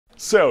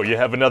So, you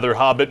have another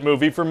Hobbit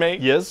movie for me?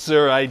 Yes,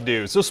 sir, I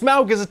do. So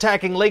Smaug is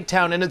attacking Lake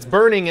Town, and it's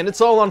burning, and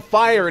it's all on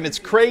fire, and it's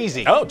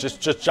crazy. Oh,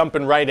 just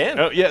jumping right in.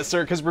 Oh, yeah,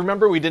 sir, because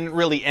remember we didn't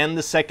really end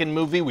the second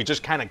movie, we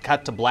just kind of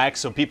cut to black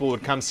so people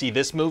would come see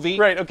this movie?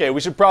 Right, okay, we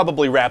should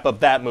probably wrap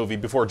up that movie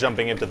before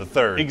jumping into the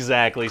third.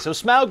 Exactly, so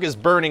Smaug is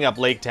burning up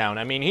Lake Town.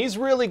 I mean, he's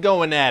really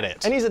going at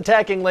it. And he's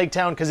attacking Lake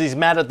Town because he's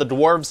mad at the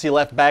dwarves he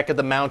left back at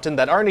the mountain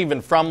that aren't even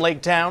from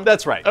Lake Town.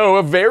 That's right. Oh,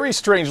 a very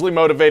strangely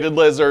motivated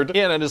lizard.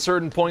 Yeah, and at a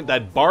certain point,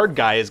 that bard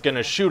guy is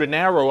gonna shoot an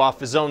arrow off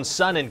his own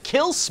son and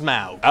kill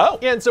Smaug. Oh.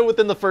 Yeah, and so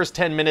within the first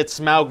 10 minutes,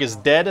 Smaug is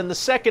dead, and the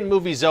second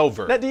movie's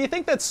over. Now, do you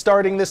think that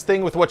starting this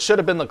thing with what should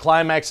have been the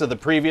climax of the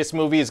previous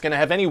movie is gonna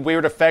have any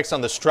weird effects on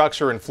the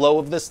structure and flow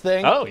of this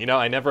thing? Oh, you know,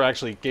 I never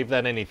actually gave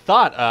that any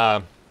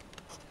thought.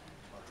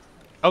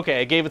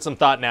 Okay, I gave it some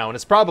thought now, and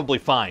it's probably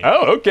fine.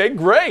 Oh, okay,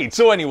 great.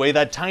 So anyway,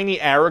 that tiny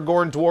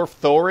Aragorn dwarf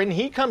Thorin,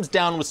 he comes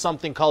down with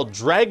something called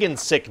dragon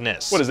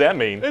sickness. What does that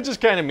mean? It just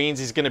kind of means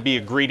he's gonna be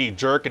a greedy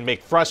jerk and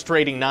make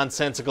frustrating,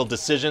 nonsensical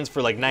decisions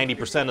for like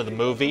 90% of the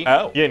movie.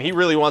 Oh. Yeah, and he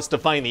really wants to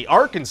find the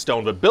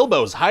Arkenstone, but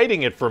Bilbo's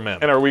hiding it from him.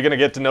 And are we gonna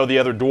get to know the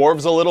other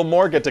dwarves a little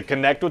more, get to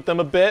connect with them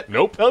a bit?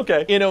 Nope.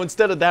 Okay. You know,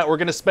 instead of that, we're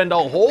gonna spend a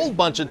whole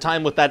bunch of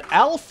time with that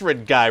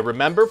Alfrid guy,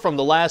 remember, from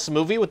the last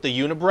movie with the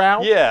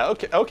unibrow? Yeah,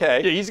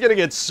 okay. Yeah, he's gonna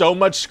get so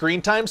much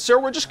screen time, sir,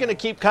 we're just gonna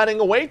keep cutting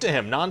away to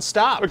him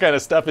non-stop. What kind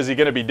of stuff is he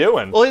gonna be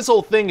doing? Well, his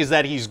whole thing is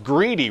that he's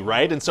greedy,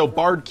 right? And so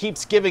Bard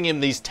keeps giving him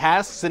these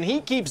tasks, and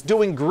he keeps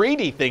doing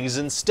greedy things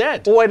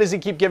instead. Well, why does he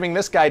keep giving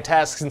this guy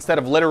tasks instead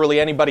of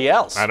literally anybody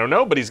else? I don't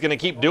know, but he's gonna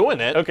keep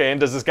doing it. Okay, and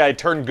does this guy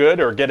turn good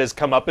or get his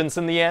comeuppance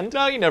in the end?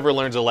 No, he never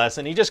learns a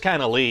lesson, he just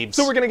kinda leaves.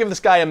 So we're gonna give this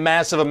guy a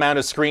massive amount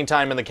of screen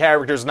time and the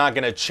character's not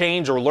gonna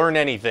change or learn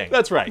anything.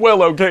 That's right.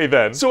 Well, okay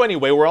then. So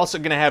anyway, we're also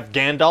gonna have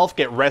Gandalf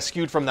get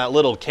rescued from that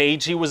little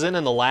cage he was in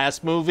the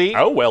last movie.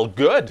 Oh, well,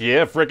 good.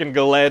 Yeah, frickin'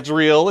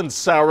 Galadriel and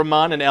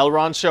Saruman and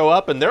Elrond show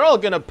up, and they're all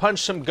gonna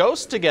punch some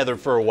ghosts together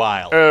for a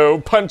while.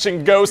 Oh,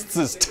 punching ghosts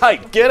is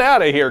tight. Get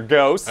out of here,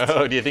 ghosts.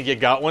 Oh, do you think you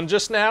got one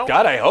just now?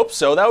 God, I hope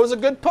so. That was a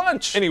good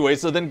punch. Anyway,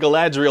 so then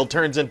Galadriel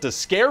turns into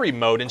scary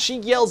mode, and she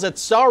yells at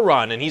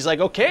Sauron, and he's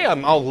like, okay,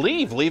 I'll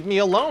leave. Leave me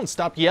alone.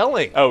 Stop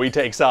yelling. Oh, he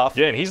takes off.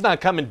 Yeah, and he's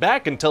not coming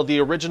back until the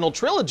original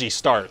trilogy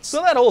starts.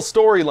 So that whole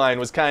storyline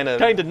was kind of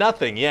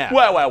nothing, yeah.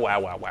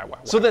 Wow.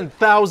 So then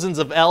thousands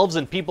of elves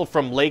and people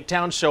from Lake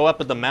Town show up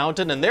at the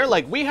mountain, and they're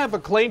like, we have a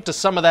claim to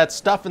some of that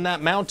stuff in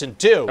that mountain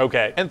too.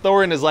 Okay. And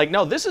Thorin is like,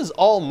 no, this is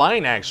all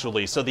mine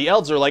actually. So the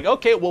elves are like,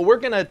 okay, well, we're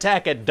gonna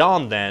attack at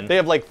dawn then. They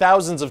have like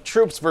thousands of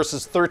troops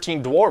versus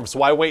 13 dwarves.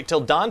 Why wait till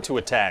dawn to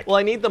attack? Well,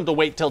 I need them to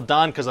wait till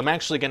dawn because I'm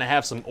actually gonna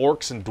have some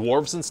orcs and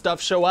dwarves and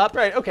stuff show up.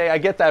 Right, okay, I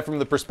get that from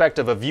the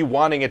perspective of you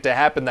wanting it to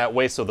happen that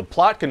way so the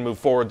plot can move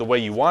forward the way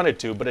you want it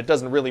to, but it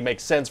doesn't really make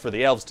sense for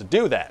the elves to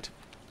do that.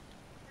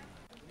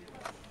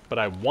 But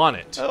I want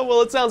it. Oh,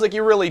 well, it sounds like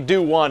you really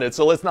do want it,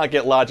 so let's not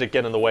get logic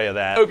get in the way of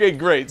that. Okay,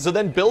 great. So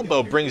then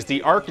Bilbo brings the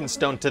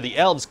Arkenstone to the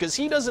elves because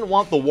he doesn't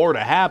want the war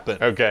to happen.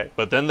 Okay.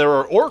 But then there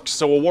are orcs,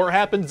 so a war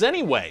happens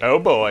anyway. Oh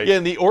boy. Yeah,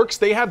 and the orcs,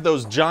 they have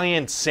those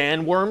giant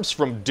sandworms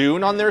from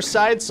Dune on their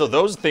side, so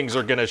those things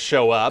are gonna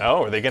show up.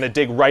 Oh, are they gonna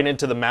dig right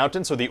into the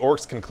mountain so the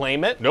orcs can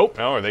claim it? Nope.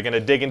 Oh, are they gonna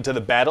dig into the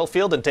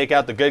battlefield and take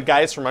out the good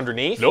guys from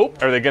underneath?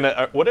 Nope. Are they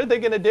gonna, what are they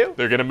gonna do?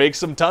 They're gonna make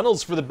some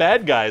tunnels for the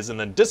bad guys and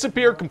then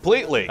disappear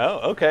completely. Oh,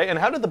 okay. And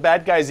how did the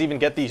bad guys even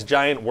get these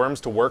giant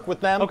worms to work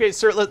with them? Okay,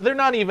 sir, they're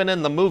not even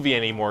in the movie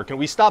anymore. Can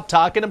we stop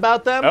talking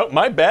about them? Oh,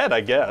 my bad,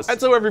 I guess. And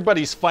so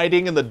everybody's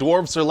fighting and the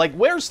dwarves are like,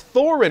 where's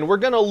Thorin? We're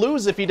gonna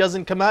lose if he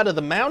doesn't come out of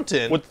the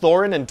mountain. Would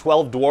Thorin and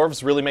 12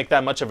 dwarves really make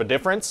that much of a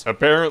difference?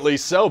 Apparently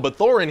so, but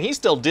Thorin, he's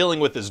still dealing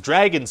with his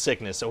dragon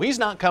sickness, so he's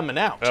not coming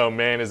out. Oh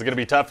man, is it gonna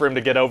be tough for him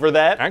to get over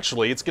that?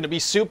 Actually, it's gonna be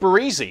super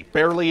easy.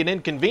 Barely an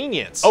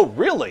inconvenience. Oh,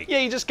 really? Yeah,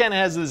 he just kinda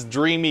has this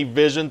dreamy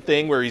vision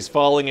thing where he's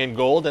falling in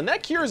gold, and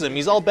that cures him.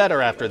 He's all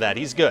better after that.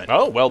 He's good.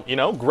 Oh, well, you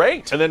know,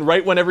 great. And then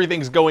right when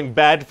everything's going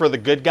bad for the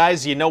good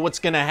guys, you know what's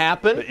gonna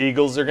happen? The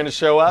eagles are gonna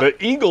show up?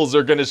 The eagles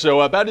are gonna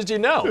show up. How did you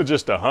know?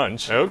 Just a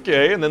hunch.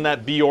 Okay, and then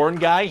that Bjorn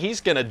guy,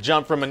 he's gonna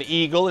jump from an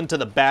eagle into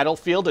the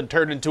battlefield and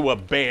turn into a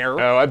bear.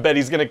 Oh, I bet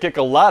he's gonna kick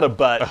a lot of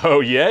butt. Oh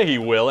yeah, he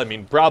will. I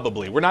mean,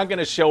 probably. We're not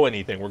gonna show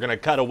anything. We're gonna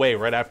cut away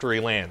right after he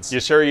lands. You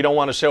sure you don't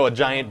want to show a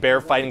giant bear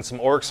fighting some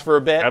orcs for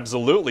a bit?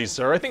 Absolutely,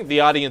 sir. I think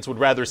the audience would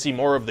rather see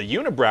more of the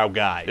unibrow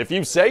guy. If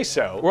you say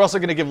so. We're also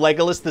gonna give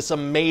Legolas this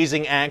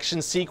amazing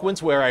action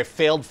sequence where I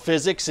failed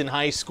physics in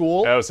high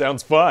school. Oh,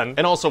 sounds fun.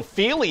 And also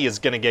Feely is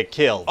gonna get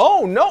killed.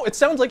 Oh no, it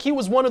sounds like he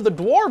was one of the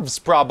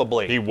dwarves,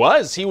 probably. He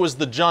was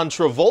the John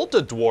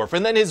Travolta dwarf,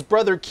 and then his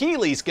brother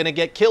Keely's gonna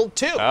get killed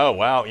too. Oh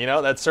wow, you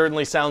know, that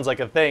certainly sounds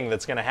like a thing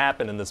that's gonna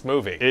happen in this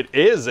movie. It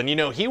is, and you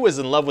know, he was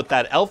in love with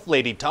that elf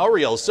lady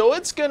Tauriel, so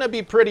it's gonna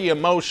be pretty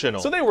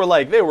emotional. So they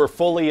were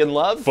fully in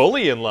love?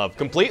 Fully in love,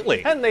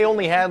 completely. And they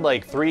only had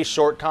like 3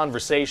 short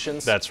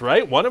conversations? That's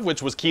right, one of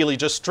which was Keely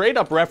just straight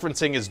up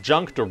referencing his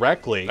junk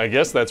directly. I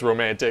guess that's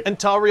romantic. And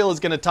Tauriel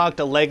is gonna talk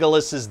to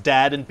Legolas's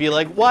dad and be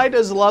like, why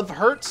does love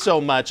hurt so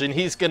much? And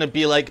he's gonna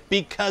be like,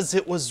 because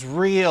it was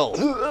real.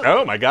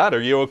 Oh my god,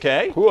 are you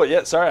okay? Cool,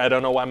 yeah, sorry, I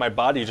don't know why my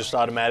body just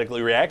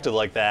automatically reacted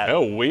like that.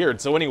 Oh,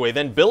 weird. So anyway,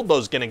 then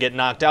Bilbo's gonna get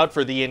knocked out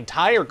for the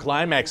entire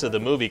climax of the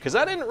movie, because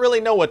I didn't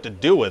really know what to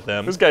do with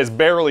him. This guy's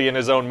barely in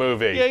his own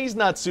movie. Yeah, he's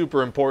not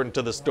super important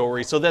to the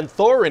story. So then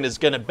Thorin is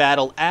gonna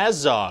battle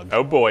Azog.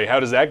 Oh boy,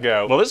 how does that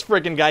go? Well, this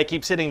freaking guy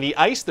keeps hitting the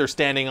ice they're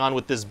standing on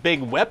with this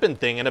big weapon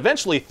thing, and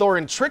eventually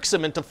Thorin tricks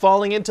him into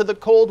falling into the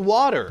cold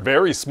water.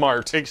 Very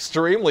smart.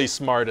 Extremely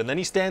smart, and then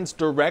he stands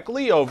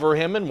directly over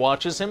him and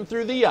watches him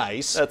through the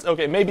ice. That's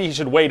okay, maybe he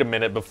should wait a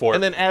minute before.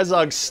 And then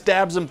Azog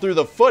stabs him through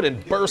the foot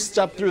and bursts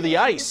up through the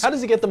ice. How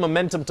does he get the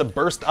momentum to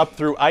burst up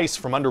through ice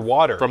from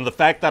underwater? From the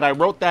fact that I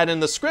wrote that in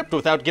the script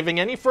without giving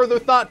any further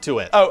thought to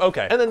it. Oh,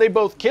 okay. And then they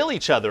both kill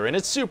each other, and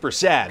it's super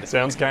sad.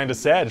 Sounds kinda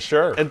sad,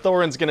 sure. And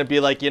Thorin's gonna be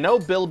like, you know,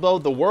 Bilbo,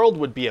 the world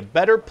would be a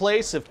better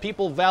place if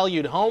people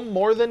valued home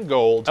more than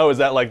gold. Oh, is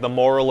that like the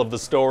moral of the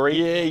story?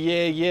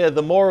 Yeah.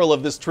 The moral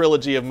of this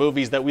trilogy of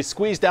movies that we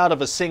squeezed out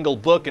of a single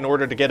book in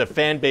order to get a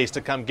fan base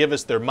to come give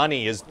us their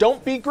money is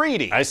don't be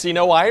greedy. I see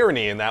no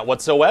irony in that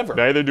whatsoever.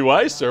 Neither do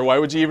I, sir. Why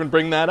would you even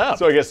bring that up?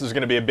 So I guess there's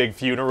gonna be a big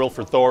funeral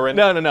for Thorin?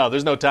 No,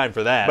 there's no time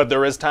for that. But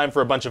there is time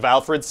for a bunch of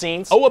Alfrid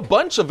scenes? Oh, a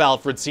bunch of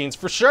Alfrid scenes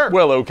for sure.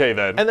 Well, okay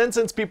then. And then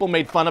since people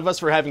made fun of us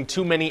for having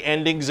too many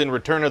endings in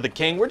Return of the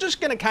King, we're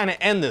just gonna kind of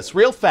end this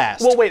real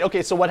fast. Well, wait,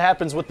 okay, so what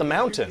happens with the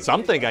mountain?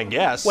 Something, I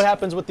guess. What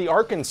happens with the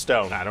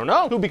Arkenstone? I don't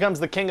know. Who becomes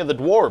the king of the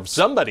dwarves?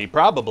 Somebody,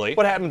 probably.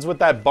 What happens with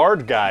that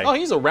bard guy? Oh,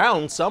 he's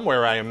around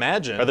somewhere, I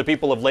imagine. Are the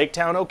people of Lake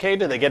Town okay?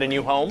 Do they get a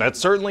new home? That's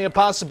certainly a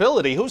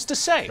possibility. Who's to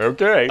say?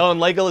 Okay. Oh, and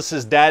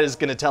Legolas's dad is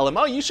gonna tell him,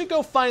 oh, you should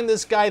go find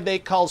this guy they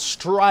call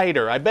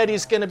Strider. I bet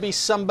he's gonna be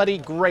somebody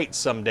great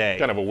someday.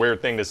 Kind of a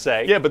weird thing to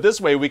say. Yeah, but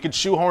this way we could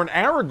shoehorn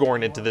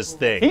Aragorn into this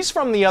thing. He's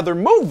from the other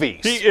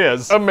movies. He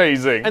is.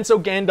 Amazing. And so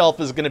Gandalf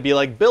is gonna be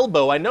like,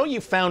 Bilbo, I know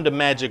you found a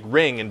magic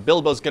ring, and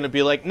Bilbo's gonna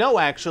be like, no,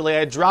 actually,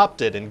 I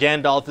dropped it. And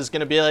Gandalf is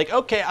gonna be like,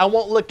 okay, I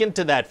won't look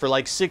into that for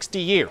like 60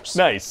 years.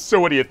 Nice. So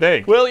what do you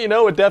think? Well, you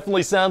know, it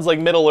definitely sounds like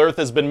Middle-earth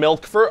has been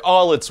milked for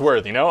all it's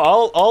worth, you know?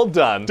 All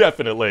done.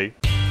 Definitely.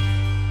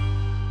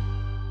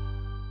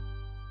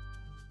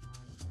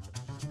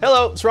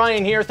 Hello, it's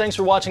Ryan here. Thanks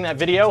for watching that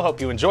video. Hope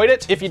you enjoyed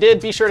it. If you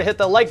did, be sure to hit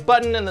the like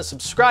button and the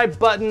subscribe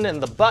button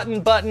and the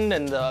button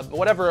and the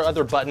whatever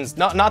other buttons.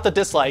 Not the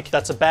dislike.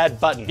 That's a bad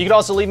button. You could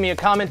also leave me a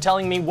comment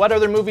telling me what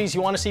other movies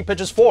you want to see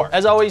pitches for.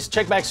 As always,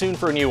 check back soon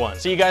for a new one.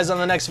 See you guys on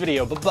the next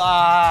video.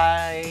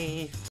 Bye-bye.